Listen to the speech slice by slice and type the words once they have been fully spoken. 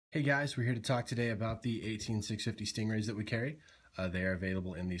Hey guys, we're here to talk today about the 18650 Stingrays that we carry. They are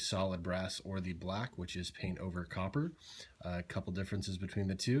available in the solid brass or the black, which is paint over copper. A couple differences between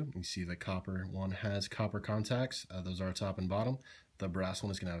the two. You see the copper one has copper contacts. Those are top and bottom. The brass one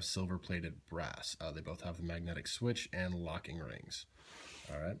is going to have silver plated brass. They both have the magnetic switch and locking rings.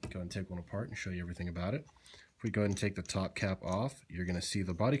 All right, go ahead and take one apart and show you everything about it. If we go ahead and take the top cap off, you're going to see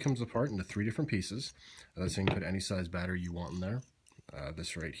the body comes apart into 3 different pieces. So you can put any size battery you want in there.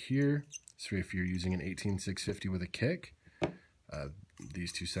 This right here, so if you're using an 18650 with a kick,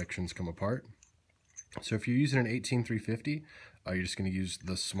 these two sections come apart. So if you're using an 18350, you're just going to use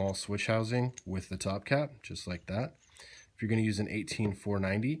the small switch housing with the top cap, just like that. If you're going to use an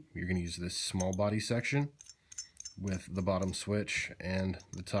 18490, you're going to use this small body section with the bottom switch and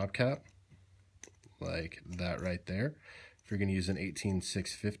the top cap, like that right there. If you're going to use an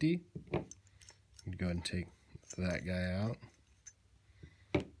 18650, you go ahead and take that guy out.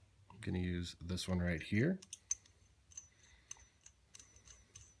 Going to use this one right here,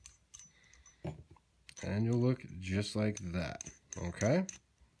 and you'll look just like that. Okay,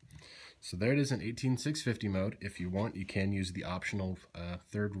 so there it is in 18650 mode. If you want, you can use the optional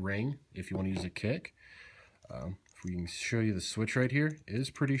third ring if you want to use a kick. If we can show you the switch right here, it is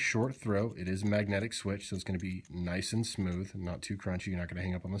pretty short throw. It is a magnetic switch, so it's going to be nice and smooth, not too crunchy. You're not going to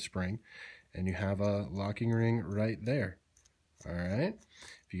hang up on the spring, and you have a locking ring right there. All right.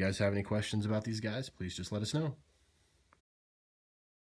 If you guys have any questions about these guys, please just let us know.